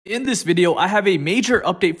In this video, I have a major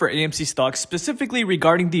update for AMC Stock, specifically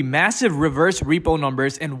regarding the massive reverse repo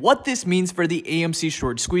numbers and what this means for the AMC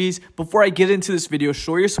short squeeze. Before I get into this video,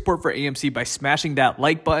 show your support for AMC by smashing that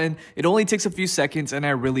like button. It only takes a few seconds and I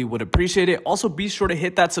really would appreciate it. Also, be sure to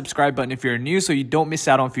hit that subscribe button if you're new so you don't miss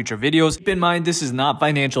out on future videos. Keep in mind, this is not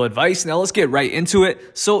financial advice. Now let's get right into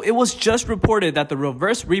it. So it was just reported that the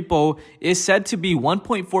reverse repo is said to be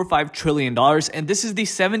 $1.45 trillion, and this is the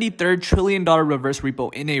 73rd trillion dollar reverse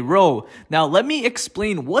repo in a row. Now let me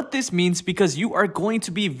explain what this means because you are going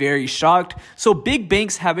to be very shocked. So big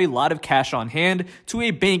banks have a lot of cash on hand. To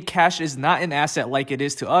a bank, cash is not an asset like it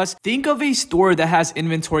is to us. Think of a store that has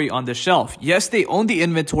inventory on the shelf. Yes, they own the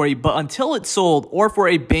inventory, but until it's sold, or for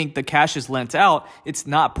a bank the cash is lent out, it's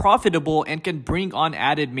not profitable and can bring on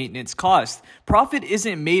added maintenance costs. Profit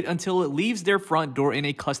isn't made until it leaves their front door in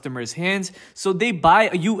a customer's hands, so they buy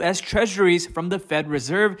US treasuries from the Fed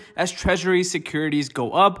Reserve as treasury securities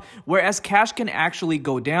go up, whereas cash can actually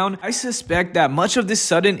go down. I suspect that much of this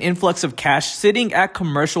sudden influx of cash sitting at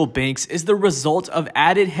commercial banks is the result of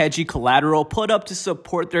added hedgy collateral put up to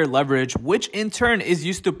support their leverage, which in turn is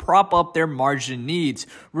used to prop up their margin needs.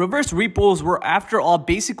 Reverse repos were, after all,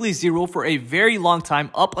 basically zero for a very long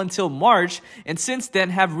time up until March, and since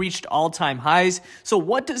then have reached all-time highs. So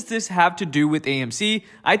what does this have to do with AMC?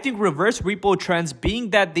 I think reverse repo trends,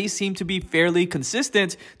 being that they seem to be fairly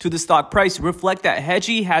consistent to the stock price, reflect that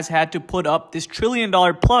hedgy has had to put up this $1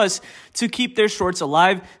 trillion plus to keep their shorts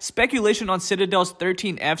alive. Speculation on Citadel's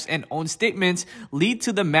 13Fs and own statements lead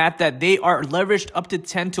to the math that they are leveraged up to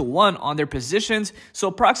 10 to 1 on their positions, so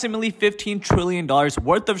approximately $15 trillion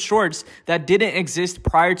worth of shorts that didn't exist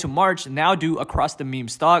prior to March now do across the meme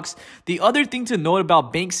stocks. The other thing to note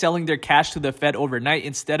about banks selling their cash to the Fed overnight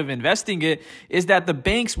instead of investing it is that the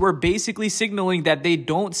banks were basically signaling that they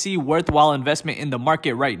don't see worthwhile investment in the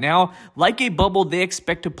market right now. Like a bubble they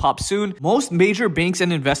expect to pop soon, most major banks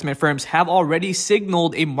and investment firms have already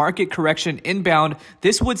signaled a market correction inbound.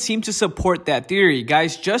 This would seem to support that theory.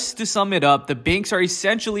 Guys, just to sum it up, the banks are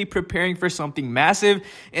essentially preparing for something massive,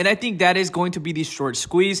 and I think that is going to be the short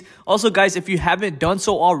squeeze. Also, guys, if you haven't done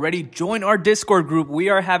so already, join our Discord group. We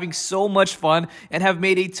are having so much fun and have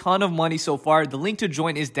made a ton of money so far. The link to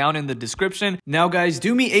join is down in the description. Now, guys,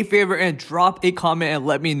 do me a favor and drop a comment and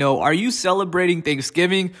let me know, are you celebrating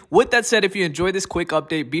Thanksgiving? With that said, if you enjoyed this quick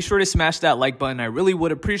update, be sure to smash that like button. I really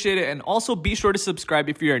would appreciate it. And also be sure to subscribe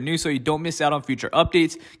if you are new so you don't miss out on future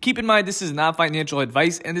updates. Keep in mind, this is not financial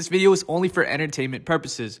advice and this video is only for entertainment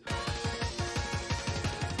purposes.